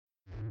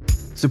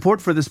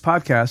Support for this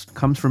podcast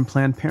comes from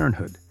Planned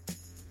Parenthood.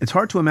 It's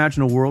hard to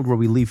imagine a world where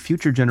we leave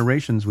future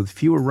generations with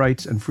fewer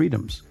rights and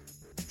freedoms.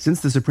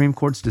 Since the Supreme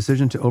Court's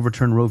decision to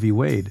overturn Roe v.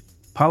 Wade,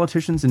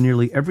 politicians in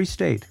nearly every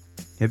state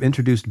have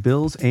introduced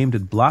bills aimed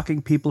at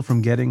blocking people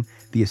from getting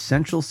the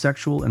essential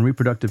sexual and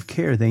reproductive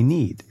care they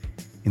need,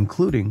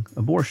 including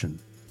abortion.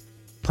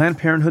 Planned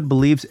Parenthood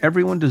believes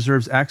everyone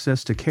deserves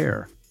access to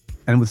care,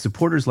 and with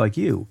supporters like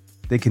you,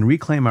 they can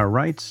reclaim our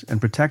rights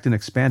and protect and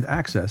expand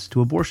access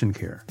to abortion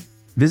care.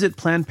 Visit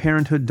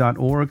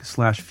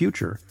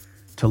plannedparenthood.org/future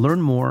to learn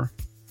more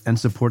and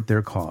support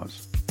their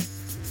cause.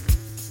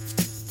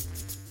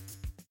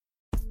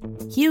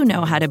 You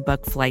know how to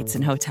book flights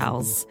and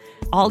hotels.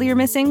 All you're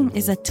missing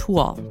is a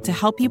tool to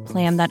help you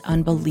plan that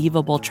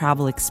unbelievable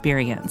travel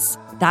experience.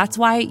 That's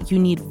why you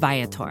need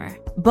Viator.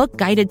 Book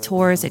guided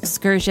tours,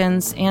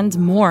 excursions, and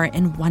more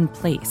in one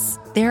place.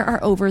 There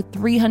are over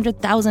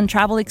 300,000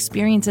 travel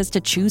experiences to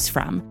choose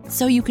from,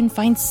 so you can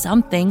find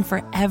something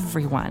for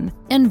everyone.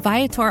 And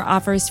Viator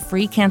offers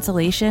free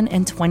cancellation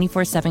and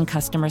 24/7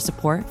 customer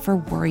support for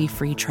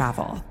worry-free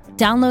travel.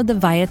 Download the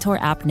Viator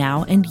app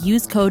now and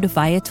use code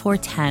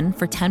Viator10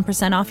 for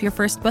 10% off your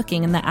first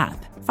booking in the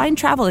app. Find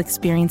travel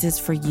experiences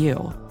for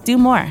you. Do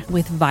more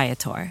with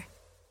Viator.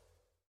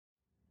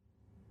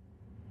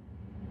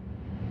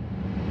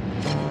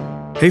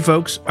 Hey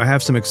folks, I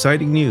have some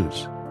exciting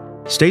news.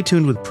 Stay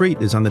Tuned with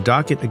Preet is on the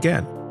docket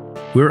again.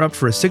 We're up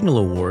for a Signal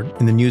Award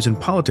in the News and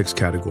Politics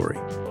category.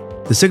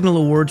 The Signal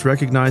Awards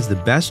recognize the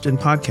best in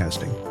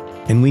podcasting,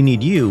 and we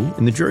need you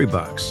in the jury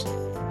box.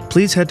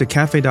 Please head to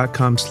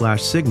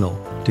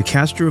cafe.com/signal to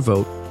cast your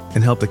vote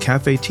and help the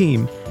Cafe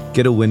team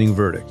get a winning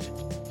verdict.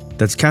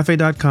 That's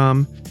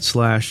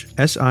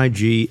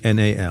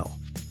cafe.com/SIGNAL.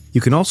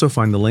 You can also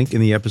find the link in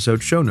the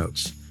episode show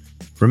notes.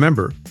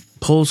 Remember,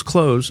 polls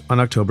close on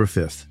October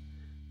 5th.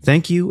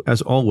 Thank you,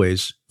 as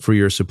always, for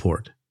your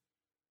support.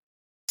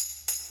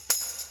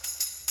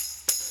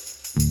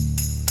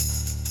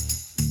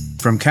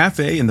 From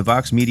Cafe and the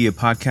Vox Media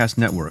Podcast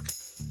Network,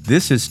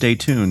 this is Stay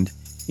Tuned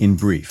in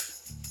brief.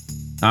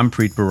 I'm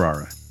Preet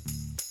Bharara.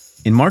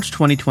 In March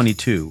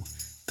 2022,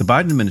 the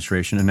Biden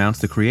administration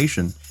announced the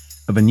creation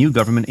of a new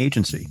government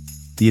agency,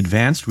 the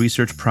Advanced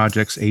Research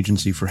Projects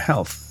Agency for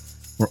Health,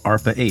 or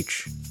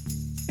ARPA-H.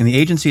 And the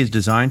agency is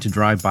designed to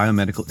drive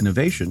biomedical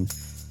innovation,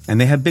 and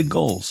they have big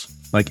goals,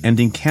 like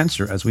ending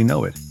cancer as we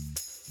know it.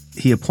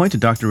 He appointed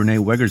Dr. Renee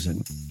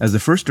Wegrzyn as the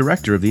first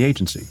director of the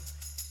agency.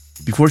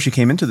 Before she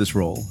came into this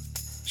role,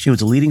 she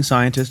was a leading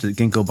scientist at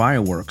Ginkgo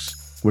Bioworks,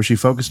 where she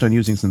focused on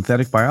using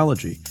synthetic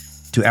biology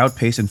to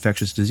outpace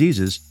infectious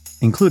diseases,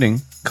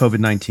 including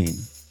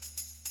COVID-19.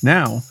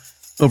 Now,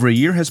 over a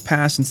year has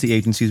passed since the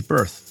agency's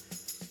birth,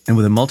 and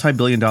with a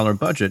multi-billion-dollar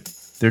budget,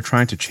 they're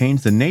trying to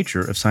change the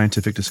nature of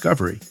scientific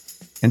discovery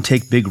and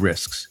take big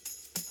risks.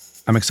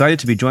 I'm excited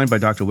to be joined by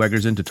Dr.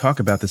 Wegrzyn to talk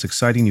about this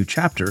exciting new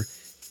chapter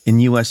in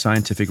U.S.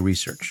 scientific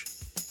research.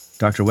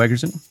 Dr.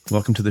 Wegrzyn,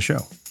 welcome to the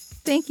show.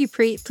 Thank you,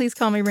 Preet. Please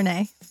call me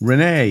Renee.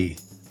 Renee.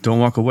 Don't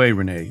walk away,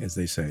 Renee, as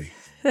they say.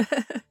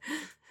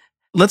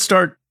 Let's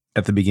start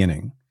at the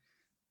beginning.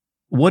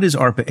 What is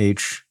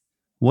ARPA-H?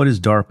 What is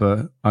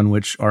DARPA, on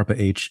which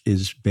ARPA-H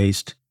is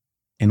based?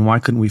 And why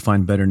couldn't we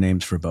find better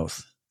names for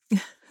both?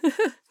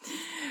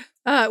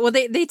 Well,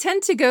 they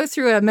tend to go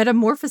through a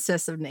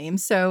metamorphosis of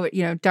names. So,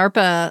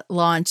 DARPA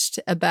launched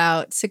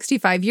about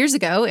 65 years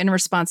ago in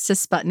response to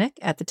Sputnik.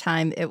 At the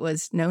time, it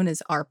was known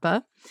as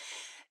ARPA,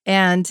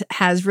 and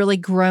has really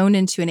grown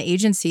into an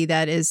agency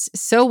that is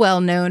so well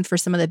known for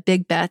some of the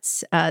big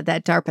bets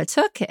that DARPA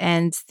took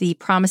and the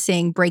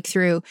promising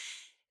breakthrough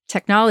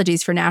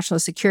technologies for national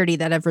security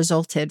that have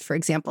resulted, for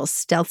example,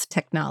 stealth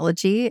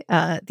technology,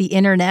 the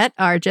internet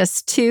are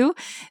just two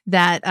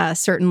that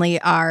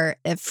certainly are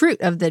a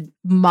fruit of the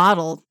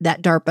model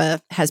that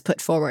DARPA has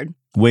put forward.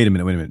 Wait a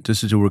minute.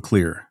 Just so we're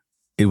clear,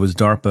 it was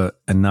DARPA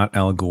and not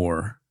Al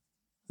Gore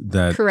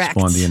that Correct.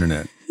 Spawned the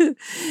internet.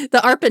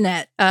 The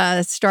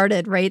ARPANET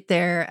started right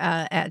there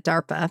at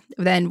DARPA.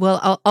 Then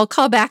I'll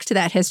call back to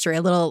that history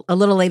a little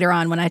later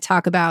on when I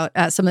talk about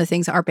some of the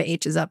things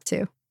ARPA-H is up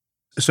to.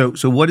 So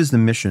what is the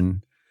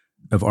mission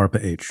of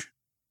ARPA-H?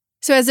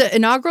 So as an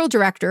inaugural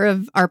director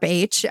of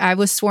ARPA-H, I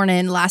was sworn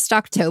in last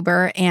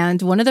October,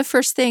 and one of the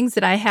first things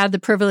that I had the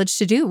privilege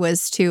to do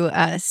was to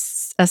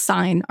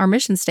assign our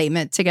mission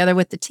statement together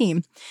with the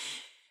team.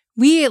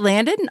 We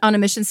landed on a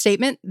mission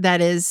statement that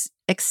is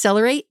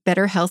accelerate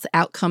better health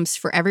outcomes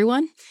for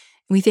everyone.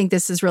 We think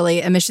this is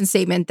really a mission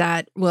statement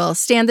that will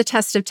stand the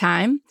test of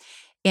time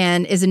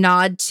and is a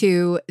nod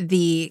to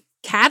the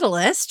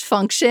catalyst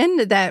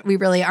function that we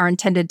really are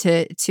intended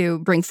to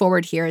bring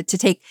forward here, to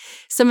take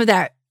some of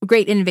that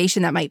great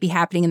innovation that might be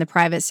happening in the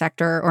private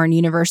sector or in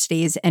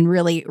universities and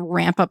really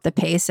ramp up the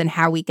pace and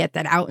how we get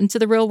that out into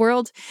the real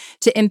world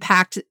to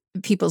impact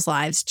people's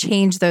lives,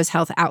 change those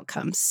health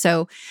outcomes.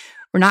 So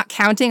we're not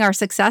counting our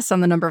success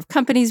on the number of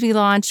companies we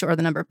launch or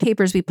the number of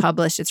papers we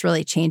publish. It's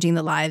really changing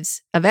the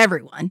lives of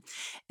everyone.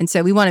 And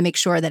so we want to make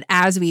sure that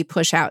as we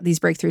push out these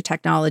breakthrough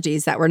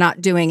technologies, that we're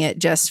not doing it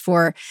just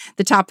for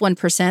the top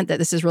 1%, that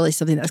this is really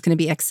something that's going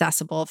to be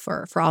accessible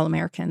for all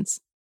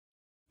Americans.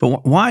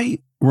 But why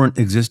weren't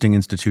existing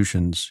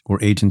institutions or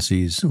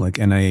agencies like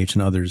NIH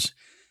and others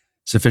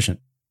sufficient?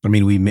 I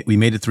mean, we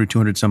made it through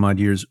 200 some odd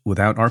years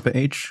without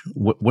ARPA-H.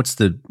 What's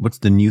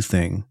the new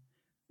thing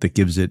that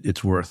gives it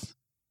its worth?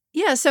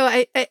 Yeah, so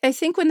I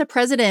think when the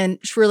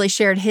president really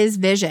shared his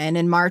vision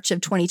in March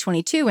of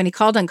 2022, when he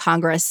called on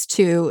Congress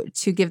to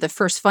give the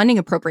first funding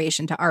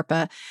appropriation to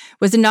ARPA,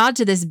 was a nod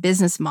to this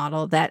business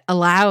model that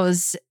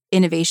allows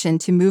innovation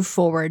to move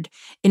forward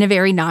in a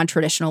very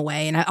non-traditional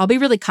way. And I'll be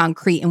really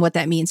concrete in what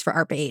that means for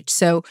ARPA-H.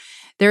 So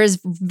there is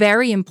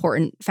very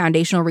important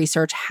foundational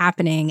research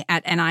happening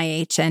at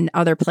NIH and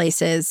other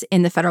places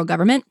in the federal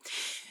government.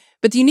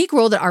 But the unique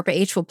role that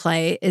ARPA-H will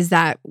play is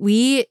that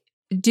we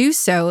do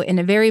so in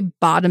a very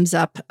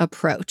bottoms-up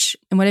approach.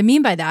 And what I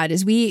mean by that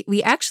is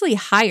we actually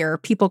hire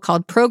people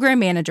called program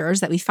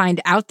managers that we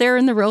find out there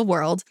in the real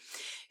world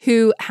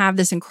who have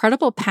this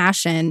incredible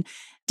passion,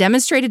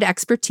 demonstrated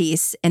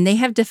expertise, and they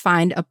have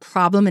defined a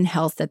problem in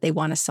health that they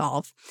want to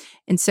solve.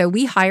 And so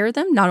we hire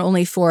them not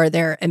only for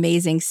their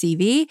amazing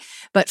CV,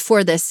 but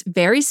for this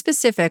very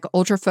specific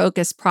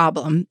ultra-focused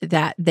problem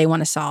that they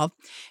want to solve.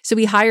 So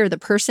we hire the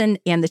person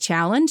and the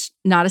challenge.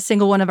 Not a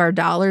single one of our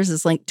dollars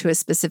is linked to a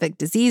specific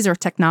disease or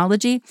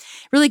technology. It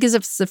really gives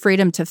us the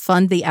freedom to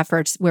fund the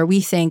efforts where we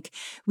think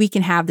we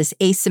can have this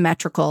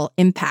asymmetrical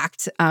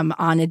impact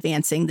on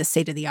advancing the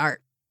state of the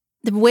art.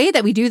 The way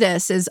that we do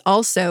this is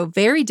also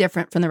very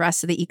different from the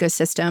rest of the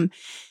ecosystem.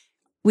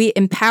 We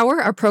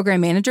empower our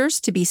program managers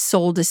to be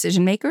sole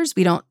decision makers.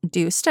 We don't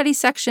do study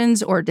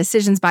sections or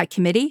decisions by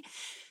committee.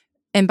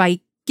 And by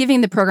giving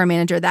the program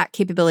manager that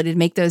capability to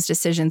make those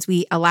decisions,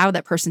 we allow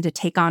that person to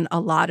take on a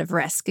lot of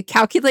risk, a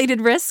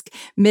calculated risk,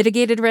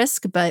 mitigated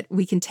risk, but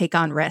we can take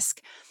on risk.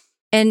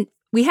 And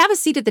we have a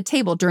seat at the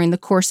table during the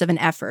course of an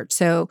effort.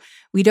 So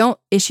we don't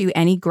issue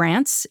any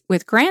grants.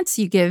 With grants,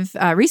 you give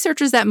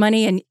researchers that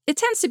money, and it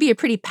tends to be a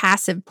pretty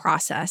passive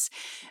process.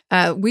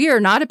 We are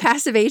not a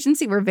passive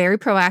agency. We're very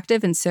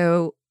proactive. And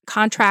so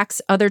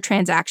contracts, other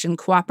transaction,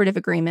 cooperative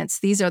agreements,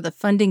 these are the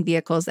funding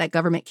vehicles that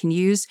government can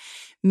use,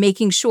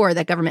 making sure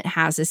that government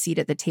has a seat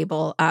at the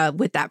table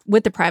with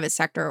the private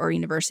sector or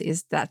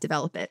universities that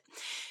develop it.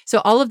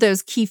 So all of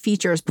those key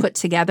features put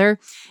together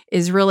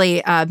is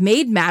really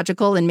made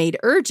magical and made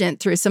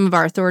urgent through some of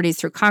our authorities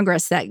through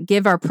Congress that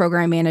give our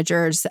program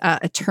managers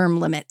a term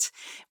limit,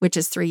 which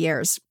is 3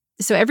 years.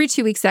 So every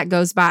 2 weeks that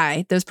goes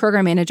by, those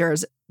program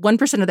managers,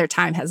 1% of their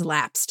time has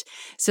lapsed.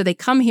 So they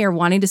come here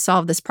wanting to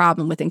solve this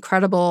problem with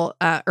incredible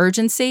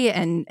urgency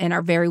and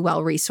are very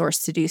well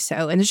resourced to do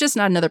so. And there's just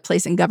not another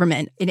place in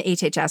government, in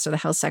HHS or the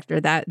health sector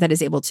that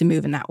is able to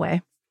move in that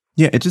way.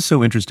 Yeah, it's just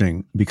so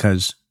interesting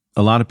because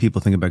a lot of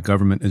people think about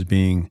government as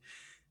being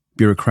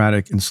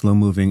bureaucratic and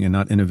slow-moving and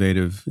not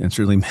innovative. And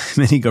certainly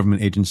many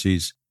government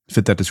agencies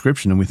fit that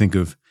description. And we think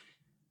of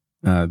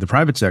the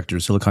private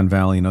sector, Silicon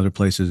Valley and other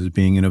places as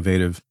being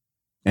innovative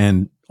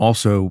and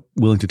also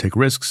willing to take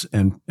risks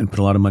and put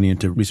a lot of money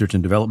into research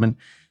and development.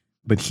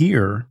 But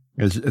here,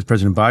 as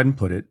President Biden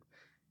put it,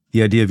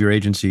 the idea of your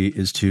agency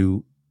is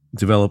to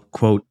develop,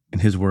 quote, in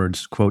his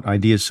words, quote,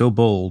 ideas so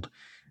bold,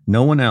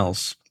 no one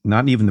else,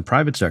 not even the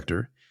private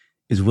sector,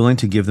 is willing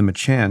to give them a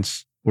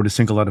chance or to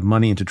sink a lot of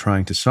money into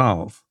trying to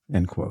solve,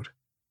 end quote.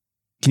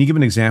 Can you give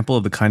an example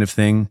of the kind of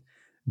thing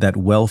that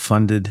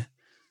well-funded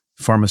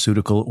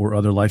pharmaceutical or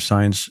other life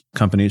science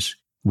companies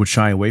would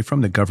shy away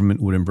from, that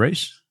government would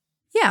embrace?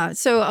 Yeah.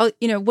 So,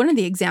 one of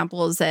the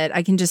examples that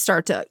I can just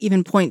start to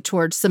even point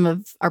towards some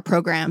of our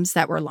programs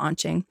that we're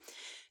launching.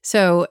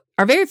 So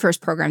our very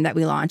first program that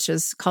we launched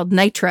is called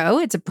Nitro.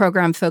 It's a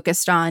program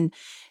focused on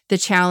the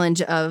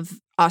challenge of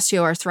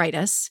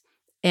osteoarthritis.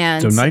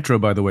 And so Nitro,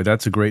 by the way,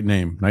 that's a great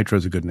name. Nitro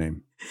is a good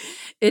name.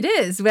 It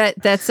is. But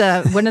that's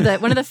one of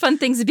the fun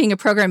things of being a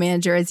program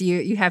manager is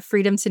you have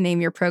freedom to name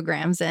your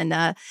programs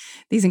and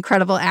these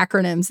incredible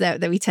acronyms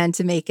that we tend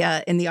to make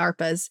in the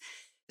ARPAs.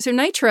 So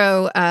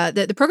Nitro,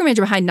 the program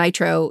manager behind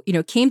Nitro,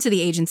 came to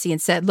the agency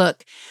and said,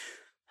 look,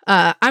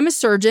 I'm a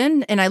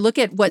surgeon and I look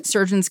at what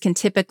surgeons can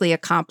typically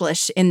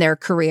accomplish in their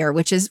career,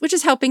 which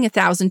is helping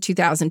 1,000,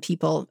 2,000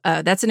 people.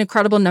 That's an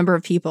incredible number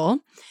of people.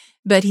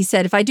 But he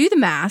said, if I do the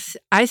math,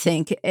 I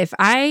think if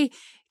I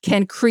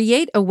can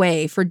create a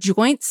way for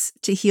joints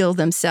to heal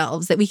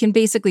themselves, that we can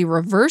basically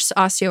reverse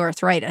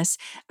osteoarthritis,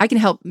 I can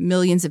help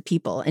millions of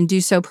people and do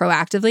so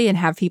proactively and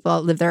have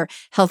people live their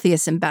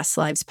healthiest and best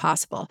lives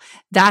possible.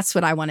 That's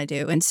what I want to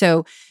do. And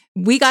so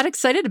we got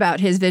excited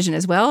about his vision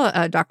as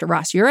well, Dr.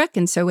 Ross Urich.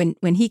 And so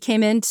when he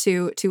came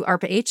into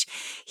ARPA-H,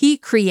 he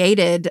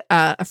created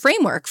a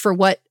framework for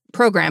what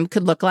program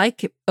could look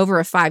like over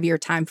a 5-year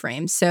time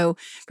frame. So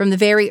from the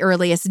very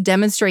earliest,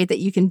 demonstrate that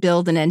you can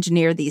build and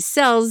engineer these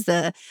cells,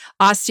 the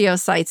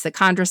osteocytes, the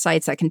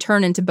chondrocytes that can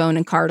turn into bone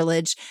and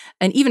cartilage,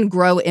 and even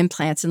grow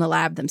implants in the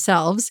lab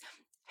themselves.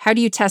 How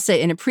do you test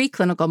it in a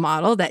preclinical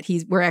model that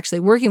we're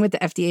actually working with the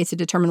FDA to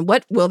determine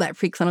what will that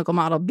preclinical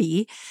model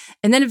be,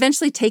 and then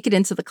eventually take it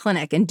into the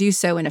clinic and do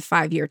so in a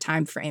 5-year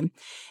time frame.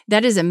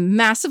 That is a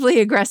massively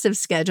aggressive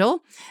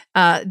schedule.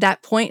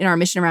 That point in our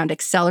mission around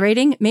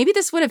accelerating, maybe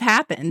this would have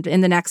happened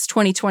in the next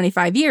 20,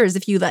 25 years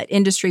if you let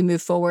industry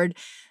move forward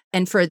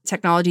and for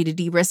technology to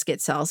de-risk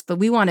itself. But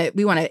we want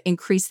to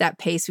increase that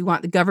pace. We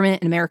want the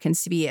government and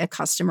Americans to be a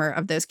customer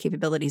of those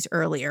capabilities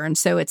earlier. And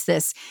so it's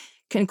this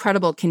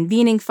incredible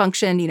convening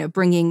function,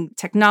 bringing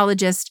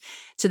technologists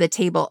to the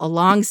table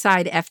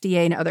alongside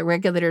FDA and other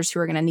regulators who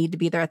are going to need to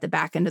be there at the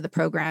back end of the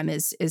program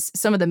is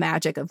some of the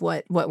magic of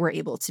what we're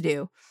able to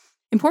do.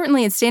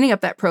 Importantly, in standing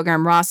up that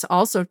program, Ross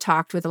also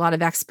talked with a lot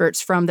of experts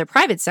from the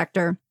private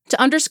sector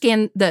to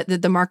understand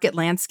the market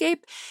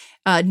landscape,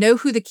 know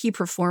who the key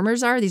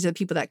performers are. These are the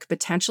people that could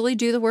potentially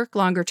do the work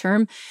longer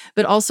term,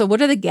 but also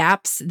what are the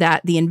gaps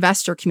that the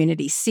investor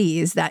community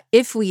sees that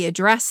if we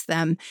address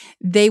them,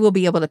 they will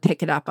be able to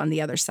pick it up on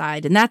the other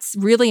side. And that's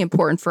really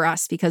important for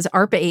us because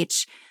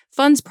ARPA-H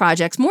funds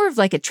projects more of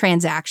like a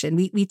transaction.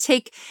 We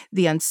take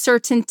the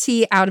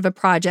uncertainty out of a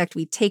project,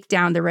 we take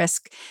down the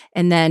risk,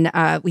 and then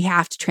we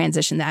have to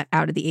transition that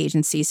out of the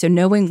agency. So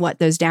knowing what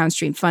those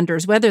downstream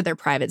funders, whether they're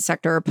private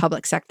sector or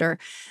public sector,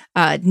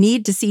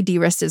 need to see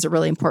de-risked is a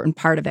really important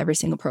part of every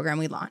single program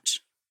we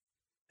launch.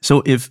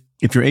 So if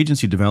your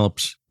agency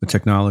develops a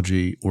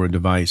technology or a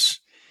device,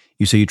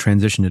 you say you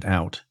transition it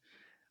out.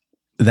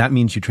 That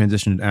means you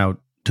transition it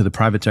out to the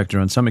private sector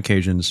on some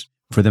occasions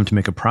for them to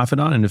make a profit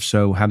on? And if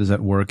so, how does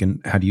that work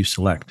and how do you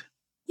select?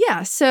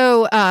 Yeah,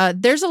 so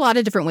there's a lot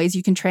of different ways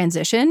you can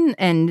transition,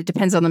 and it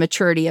depends on the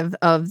maturity of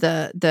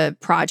the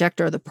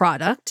project or the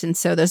product. And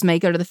so those may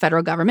go to the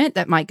federal government,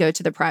 that might go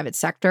to the private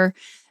sector.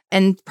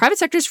 And private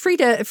sector is free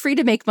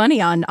to make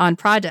money on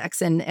projects.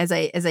 And as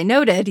I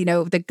noted,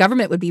 the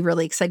government would be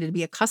really excited to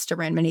be a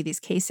customer in many of these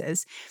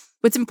cases.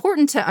 What's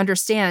important to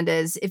understand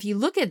is if you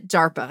look at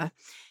DARPA,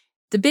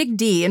 the big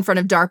D in front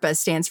of DARPA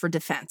stands for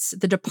defense.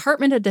 The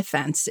Department of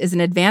Defense is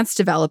an advanced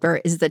developer,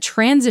 is the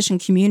transition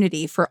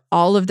community for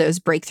all of those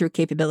breakthrough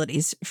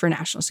capabilities for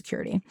national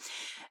security.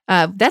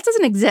 That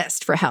doesn't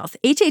exist for health.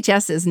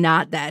 HHS is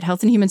not that.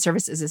 Health and Human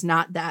Services is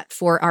not that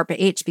for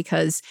ARPA-H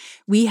because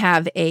we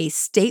have a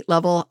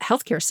state-level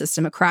healthcare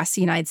system across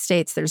the United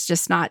States. There's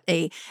just not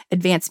a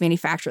advanced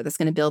manufacturer that's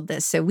going to build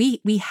this. So we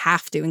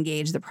have to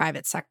engage the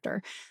private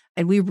sector.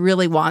 And we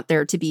really want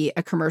there to be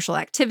a commercial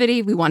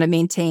activity. We want to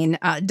maintain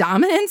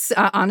dominance,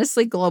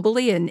 honestly,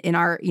 globally, in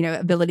our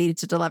ability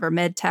to deliver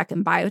med tech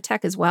and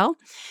biotech as well.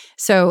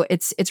 So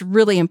it's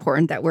really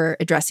important that we're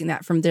addressing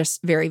that from this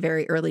very,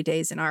 very early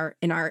days in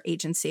our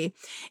agency.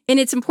 And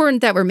it's important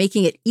that we're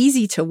making it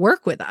easy to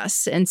work with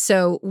us. And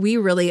so we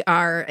really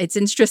are. It's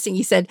interesting.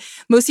 You said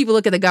most people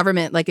look at the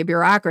government like a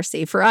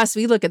bureaucracy. For us,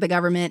 we look at the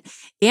government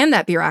and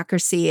that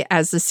bureaucracy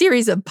as a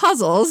series of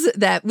puzzles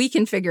that we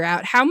can figure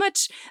out how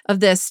much of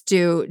this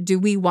do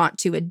we want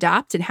to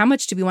adopt and how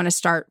much do we want to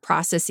start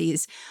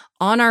processes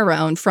on our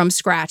own from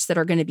scratch that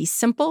are going to be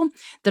simple,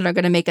 that are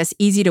going to make us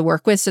easy to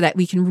work with so that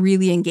we can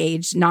really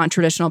engage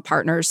non-traditional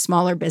partners,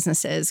 smaller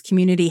businesses,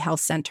 community health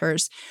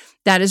centers.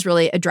 That is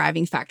really a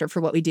driving factor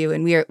for what we do.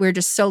 And we're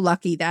just so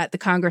lucky that the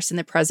Congress and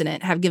the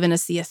president have given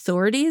us the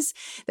authorities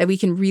that we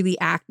can really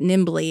act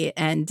nimbly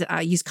and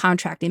use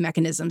contracting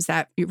mechanisms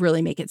that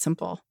really make it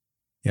simple.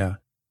 Yeah.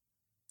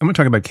 I'm going to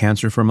talk about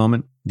cancer for a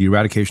moment, the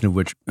eradication of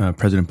which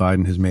President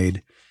Biden has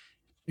made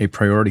a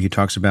priority. He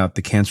talks about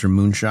the cancer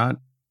moonshot.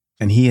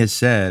 And he has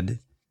said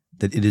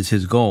that it is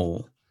his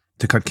goal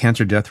to cut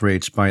cancer death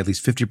rates by at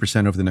least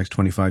 50% over the next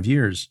 25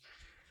 years,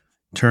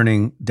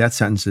 turning death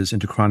sentences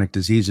into chronic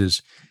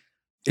diseases.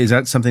 Is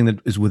that something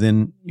that is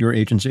within your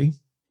agency?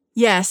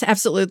 Yes,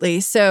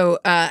 absolutely. So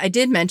I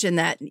did mention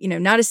that,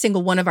 not a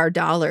single one of our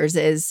dollars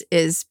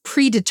is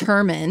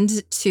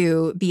predetermined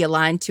to be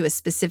aligned to a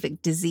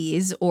specific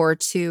disease or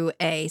to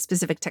a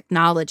specific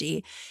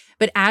technology.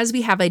 But as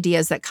we have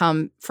ideas that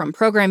come from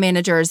program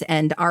managers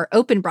and our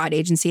open broad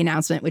agency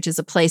announcement, which is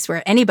a place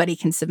where anybody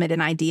can submit an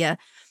idea,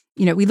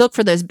 we look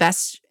for those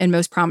best and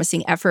most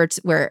promising efforts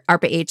where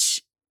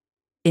ARPA-H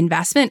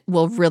investment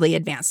will really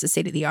advance the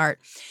state of the art.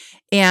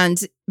 And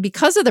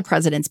because of the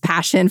president's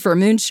passion for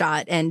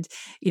Moonshot and,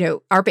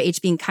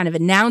 ARPA-H being kind of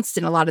announced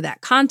in a lot of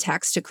that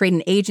context to create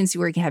an agency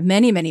where you can have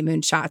many, many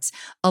moonshots,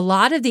 a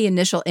lot of the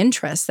initial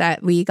interest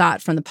that we got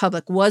from the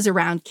public was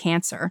around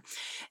cancer.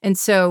 And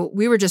so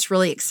we were just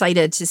really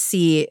excited to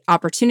see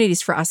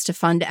opportunities for us to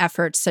fund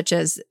efforts such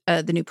as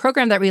the new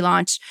program that we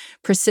launched,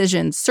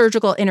 Precision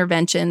Surgical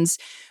Interventions,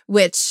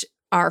 which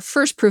our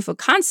first proof of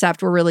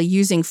concept we're really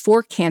using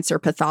for cancer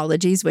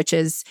pathologies, which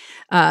is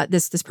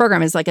this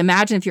program is like,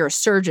 imagine if you're a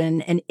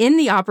surgeon and in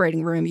the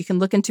operating room, you can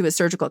look into a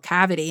surgical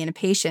cavity in a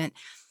patient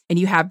and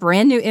you have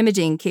brand new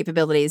imaging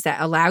capabilities that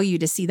allow you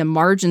to see the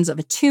margins of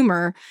a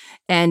tumor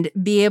and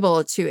be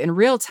able to, in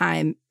real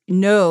time,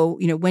 know,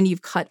 when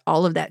you've cut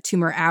all of that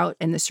tumor out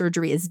and the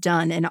surgery is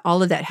done and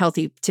all of that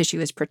healthy tissue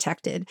is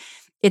protected.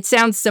 It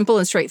sounds simple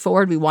and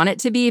straightforward. We want it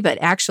to be, but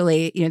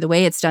actually, the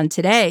way it's done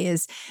today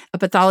is a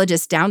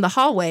pathologist down the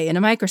hallway in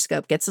a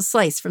microscope gets a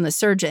slice from the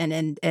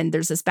surgeon and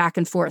there's this back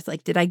and forth.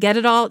 Like, did I get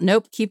it all?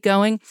 Nope, keep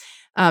going.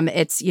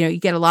 It's, you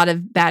get a lot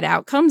of bad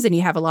outcomes and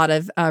you have a lot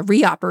of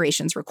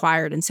reoperations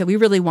required. And so we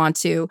really want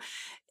to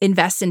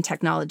invest in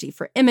technology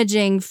for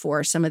imaging,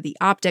 for some of the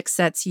optics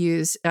that's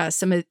used,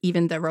 some of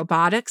even the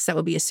robotics that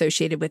will be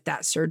associated with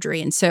that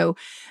surgery. And so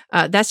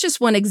that's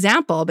just one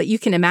example, but you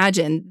can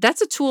imagine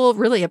that's a tool,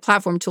 really a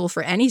platform tool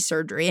for any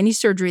surgery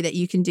that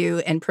you can do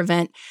and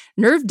prevent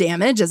nerve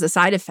damage as a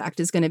side effect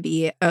is going to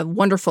be a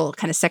wonderful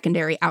kind of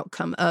secondary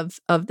outcome of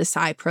the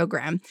PSI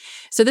program.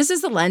 So this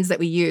is the lens that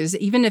we use,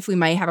 even if we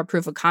might have a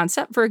proof of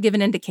concept for a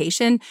given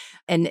indication,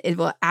 and it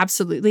will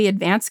absolutely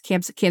advance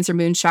cancer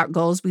moonshot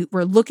goals.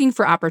 We're looking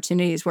for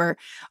opportunities where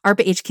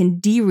ARPA-H can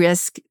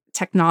de-risk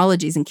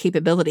technologies and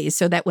capabilities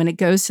so that when it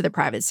goes to the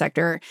private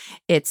sector,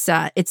 it's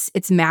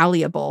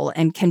malleable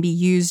and can be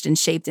used and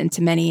shaped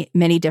into many,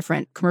 many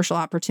different commercial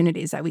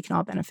opportunities that we can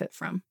all benefit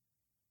from.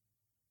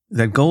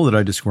 That goal that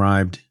I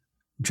described,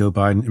 Joe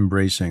Biden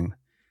embracing,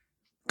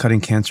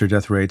 cutting cancer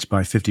death rates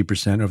by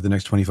 50% over the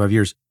next 25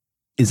 years,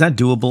 is that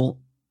doable?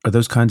 Are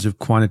those kinds of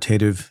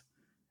quantitative,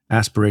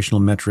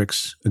 aspirational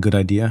metrics a good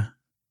idea?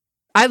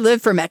 I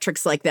live for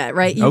metrics like that,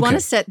 right? You want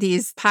to set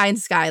these pie in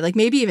the sky, like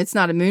maybe if it's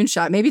not a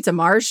moonshot, maybe it's a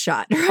Mars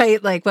shot,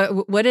 right? Like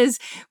what is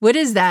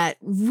that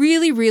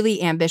really,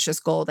 really ambitious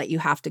goal that you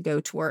have to go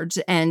towards?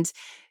 And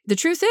the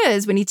truth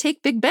is, when you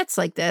take big bets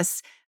like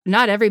this,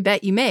 not every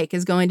bet you make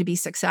is going to be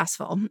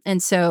successful.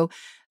 And so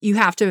you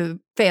have to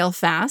fail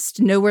fast,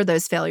 know where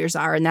those failures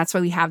are. And that's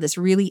why we have this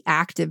really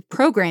active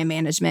program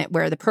management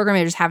where the program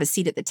managers have a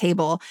seat at the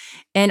table.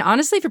 And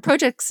honestly, if a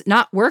project's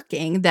not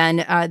working,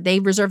 then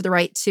they reserve the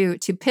right to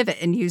pivot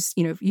and use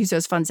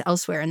those funds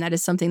elsewhere. And that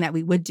is something that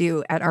we would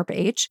do at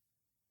ARPA-H.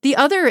 The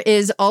other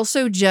is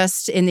also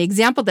just in the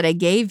example that I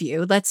gave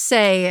you, let's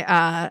say,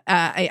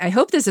 I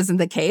hope this isn't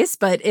the case,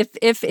 but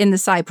if in the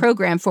PSI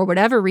program, for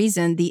whatever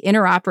reason, the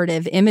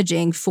intraoperative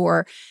imaging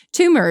for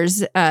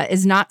tumors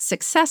is not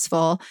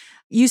successful,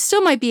 you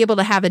still might be able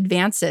to have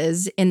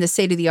advances in the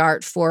state of the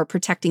art for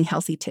protecting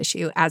healthy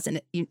tissue,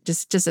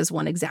 just as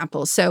one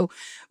example. So,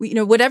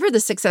 whatever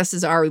the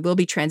successes are, we will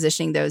be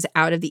transitioning those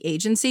out of the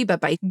agency. But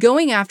by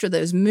going after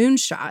those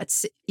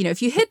moonshots,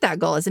 if you hit that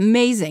goal, it's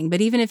amazing. But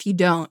even if you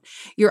don't,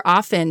 you're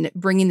often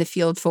bringing the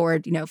field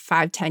forward,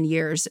 5-10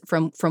 years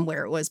from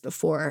where it was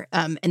before.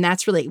 And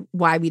that's really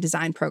why we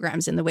design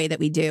programs in the way that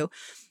we do.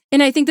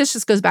 And I think this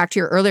just goes back to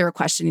your earlier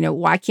question,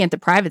 why can't the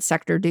private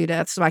sector do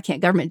this? Why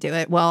can't government do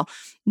it? Well,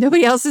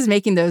 nobody else is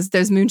making those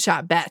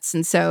moonshot bets.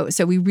 And so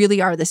we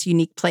really are this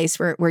unique place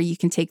where you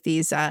can take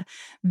these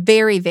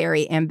very,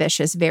 very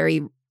ambitious,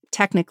 very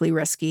technically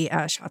risky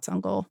shots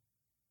on goal.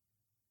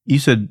 You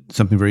said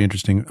something very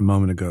interesting a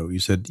moment ago. You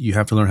said you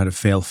have to learn how to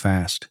fail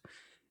fast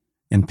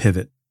and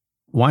pivot.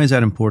 Why is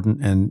that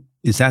important? And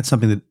is that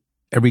something that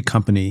every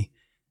company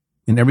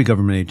and every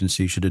government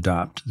agency should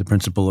adopt, the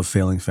principle of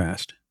failing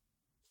fast?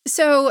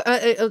 So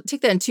I'll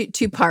take that in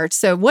two parts.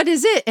 So what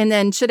is it? And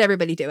then should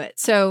everybody do it?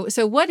 So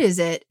what is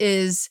it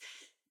is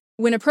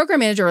when a program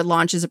manager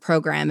launches a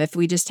program, if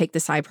we just take the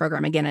PSI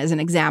program again as an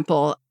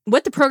example,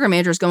 what the program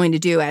manager is going to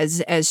do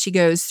as she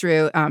goes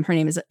through, her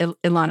name is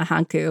Ilana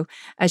Hanku,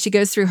 as she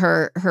goes through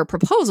her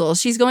proposal,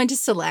 she's going to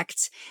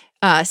select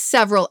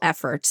several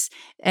efforts.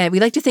 We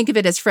like to think of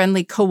it as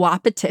friendly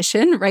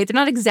co-opetition, right? They're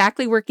not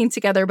exactly working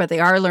together, but they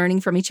are learning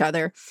from each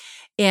other.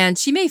 And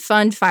she may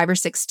fund 5 or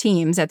 6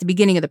 teams at the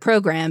beginning of the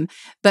program,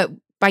 but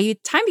by the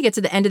time you get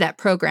to the end of that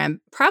program,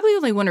 probably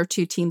only 1 or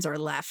 2 teams are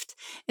left.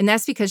 And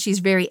that's because she's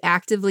very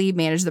actively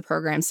managed the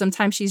program.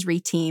 Sometimes she's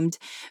reteamed,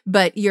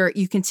 but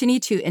you continue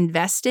to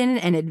invest in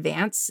and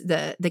advance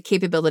the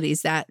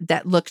capabilities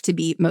that look to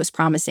be most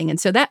promising. And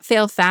so that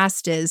fail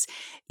fast is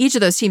each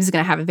of those teams is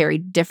going to have a very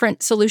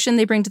different solution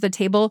they bring to the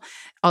table,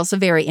 also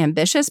very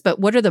ambitious. But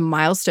what are the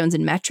milestones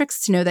and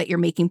metrics to know that you're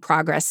making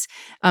progress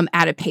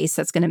at a pace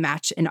that's going to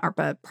match an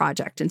ARPA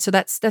project? And so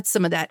that's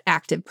some of that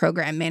active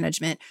program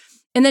management.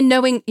 And then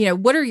knowing,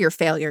 what are your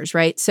failures,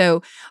 right?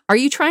 So are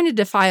you trying to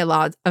defy a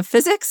law of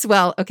physics?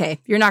 Well, okay,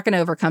 you're not going to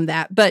overcome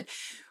that. But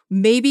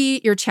maybe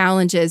your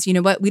challenge is,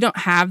 we don't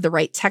have the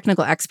right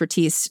technical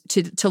expertise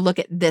to look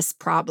at this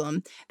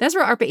problem. That's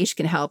where ARPA-H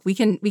can help. We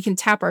can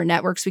tap our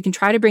networks. We can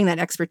try to bring that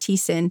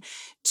expertise in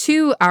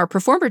to our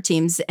performer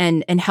teams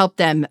and help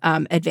them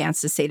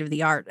advance the state of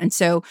the art. And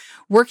so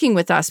working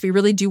with us, we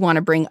really do want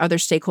to bring other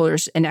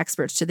stakeholders and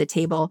experts to the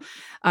table,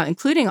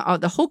 including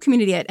the whole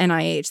community at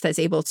NIH that's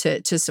able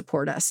to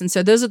support us. And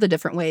so those are the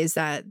different ways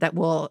that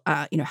will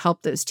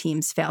help those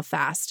teams fail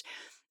fast.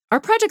 Our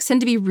projects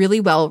tend to be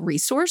really well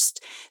resourced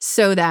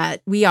so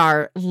that we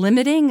are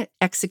limiting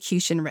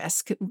execution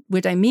risk.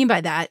 What I mean by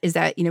that is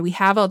that, we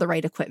have all the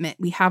right equipment,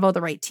 we have all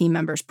the right team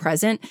members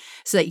present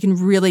so that you can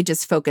really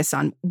just focus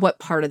on what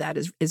part of that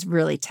is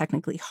really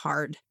technically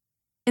hard.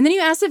 And then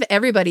you asked if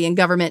everybody in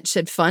government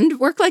should fund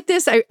work like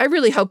this. I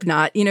really hope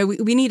not.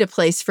 We need a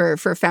place for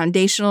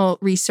foundational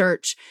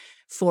research,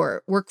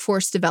 for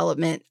workforce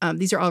development.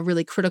 These are all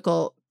really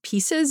critical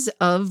pieces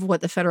of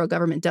what the federal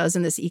government does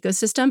in this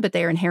ecosystem, but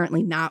they are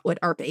inherently not what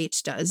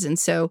ARPA-H does. And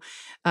so,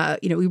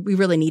 we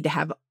really need to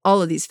have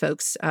all of these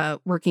folks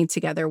working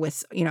together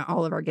with,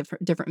 all of our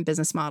different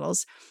business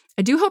models.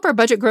 I do hope our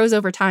budget grows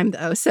over time,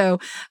 though. So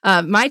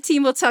my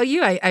team will tell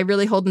you, I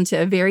really hold them to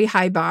a very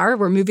high bar.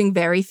 We're moving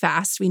very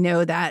fast. We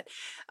know that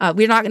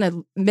we're not going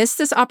to miss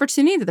this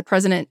opportunity that the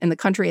president and the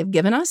country have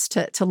given us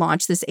to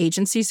launch this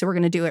agency. So we're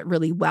going to do it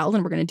really well,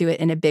 and we're going to do it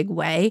in a big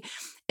way.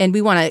 And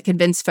we want to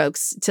convince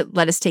folks to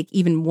let us take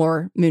even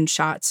more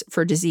moonshots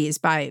for disease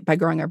by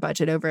growing our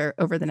budget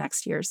over the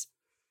next years.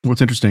 Well,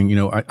 it's interesting.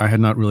 I had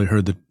not really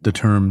heard the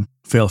term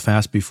fail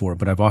fast before,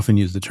 but I've often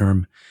used the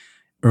term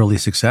early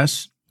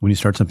success when you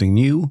start something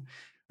new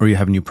or you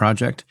have a new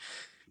project,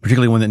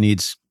 particularly one that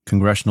needs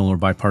congressional or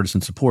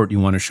bipartisan support. You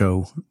want to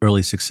show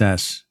early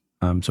success.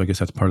 So I guess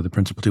that's part of the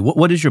principle too.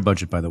 What is your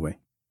budget, by the way?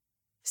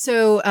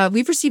 So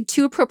we've received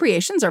 2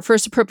 appropriations. Our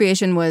first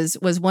appropriation was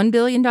 $1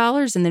 billion,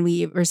 and then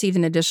we received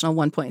an additional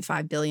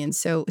 $1.5 billion.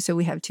 So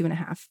we have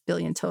 $2.5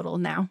 billion total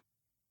now.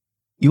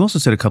 You also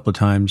said a couple of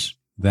times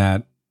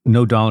that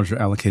no dollars are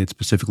allocated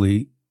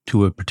specifically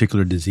to a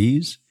particular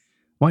disease.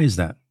 Why is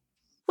that?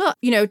 Well,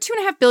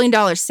 $2.5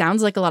 billion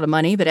sounds like a lot of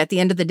money, but at the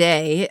end of the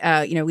day,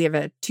 we have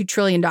a $2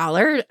 trillion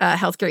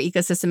healthcare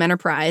ecosystem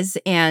enterprise,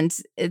 and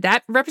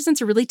that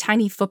represents a really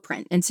tiny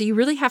footprint. And so you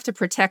really have to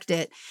protect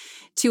it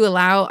to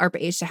allow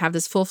ARPA-H to have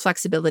this full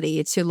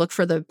flexibility to look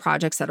for the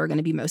projects that are going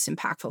to be most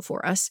impactful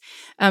for us.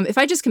 If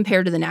I just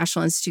compare to the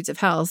National Institutes of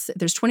Health,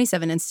 there's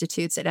 27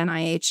 institutes at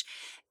NIH.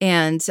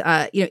 And,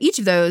 each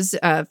of those,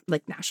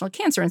 like National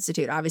Cancer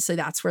Institute, obviously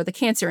that's where the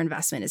cancer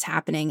investment is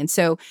happening. And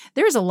so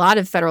there's a lot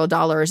of federal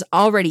dollars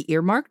already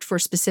earmarked for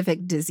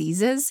specific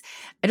diseases.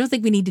 I don't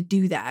think we need to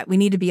do that. We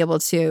need to be able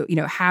to,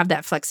 have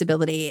that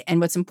flexibility.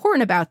 And what's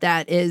important about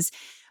that is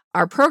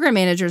our program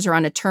managers are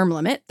on a term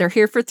limit. They're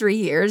here for 3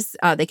 years.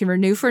 They can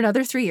renew for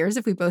another 3 years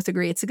if we both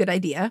agree it's a good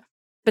idea.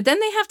 But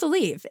then they have to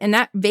leave, and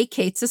that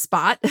vacates a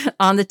spot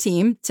on the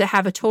team to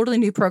have a totally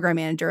new program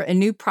manager, a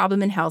new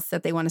problem in health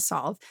that they want to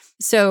solve.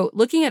 So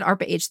looking at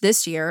ARPA-H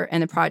this year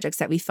and the projects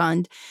that we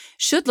fund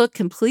should look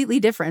completely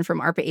different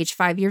from ARPA-H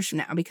 5 years from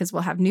now, because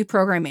we'll have new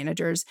program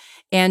managers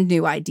and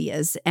new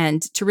ideas.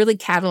 And to really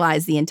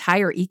catalyze the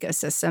entire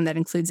ecosystem that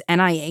includes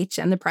NIH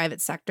and the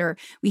private sector,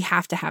 we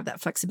have to have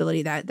that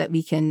flexibility that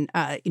we can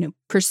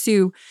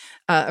pursue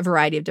a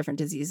variety of different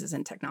diseases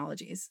and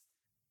technologies.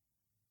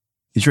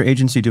 Is your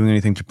agency doing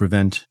anything to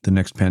prevent the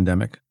next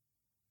pandemic?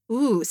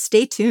 Ooh,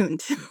 stay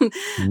tuned.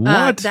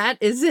 What? That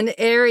is an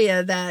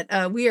area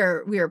that we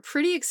are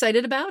pretty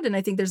excited about. And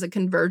I think there's a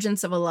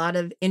convergence of a lot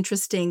of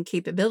interesting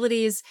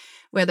capabilities,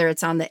 whether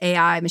it's on the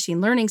AI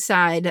machine learning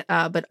side,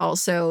 but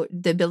also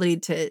the ability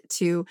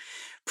to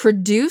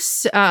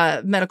produce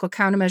medical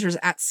countermeasures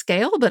at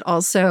scale, but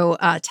also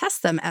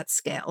test them at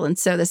scale. And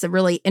so there's a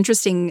really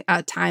interesting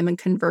time and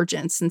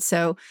convergence. And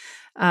so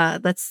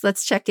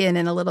let's check in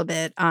a little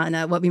bit on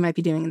what we might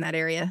be doing in that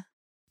area.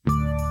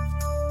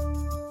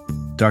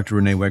 Dr.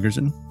 Renee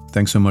Wegrzyn,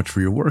 thanks so much for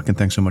your work and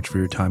thanks so much for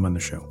your time on the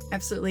show.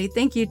 Absolutely.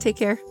 Thank you. Take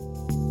care.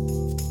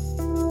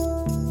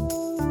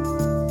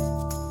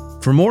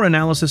 For more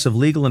analysis of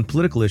legal and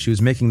political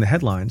issues making the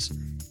headlines,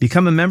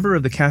 become a member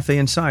of the Cafe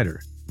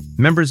Insider.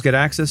 Members get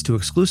access to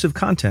exclusive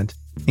content,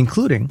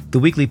 including the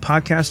weekly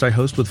podcast I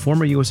host with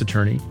former U.S.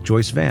 Attorney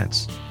Joyce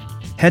Vance.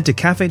 Head to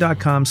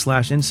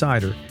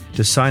cafe.com/insider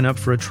to sign up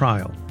for a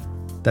trial.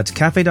 That's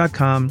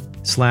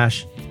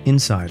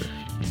cafe.com/insider.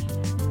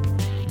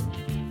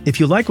 If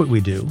you like what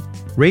we do,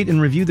 rate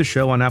and review the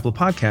show on Apple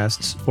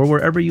Podcasts or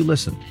wherever you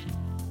listen.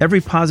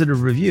 Every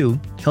positive review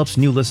helps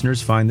new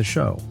listeners find the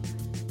show.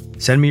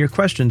 Send me your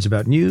questions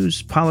about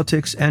news,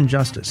 politics, and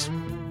justice.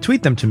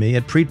 Tweet them to me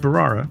at Preet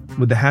Bharara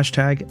with the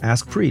hashtag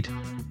AskPreet.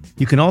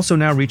 You can also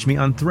now reach me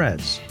on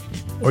Threads,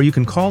 or you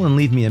can call and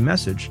leave me a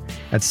message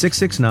at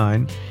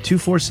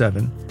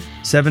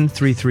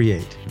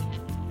 669-247-7338.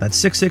 That's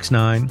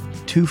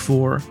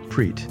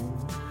 669-24-PREET.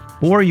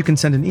 Or you can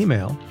send an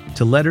email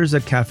to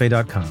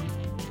letters@cafe.com.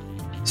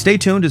 Stay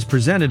Tuned is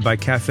presented by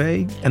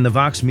Cafe and the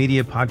Vox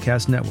Media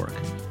Podcast Network.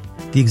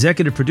 The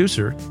executive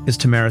producer is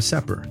Tamara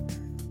Sepper.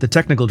 The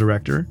technical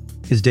director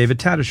is David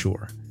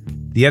Tadashore.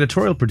 The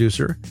editorial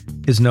producer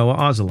is Noah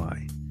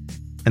Ozalai.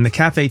 And the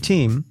Cafe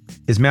team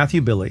is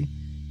Matthew Billy,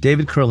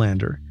 David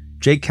Kurlander,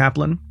 Jake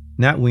Kaplan,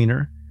 Nat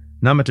Weiner,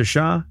 Namita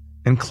Shah,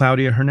 and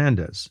Claudia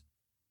Hernandez.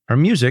 Our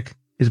music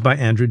is by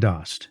Andrew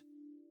Dost.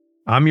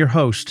 I'm your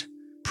host,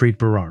 Preet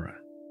Bharara.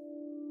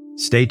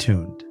 Stay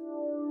tuned.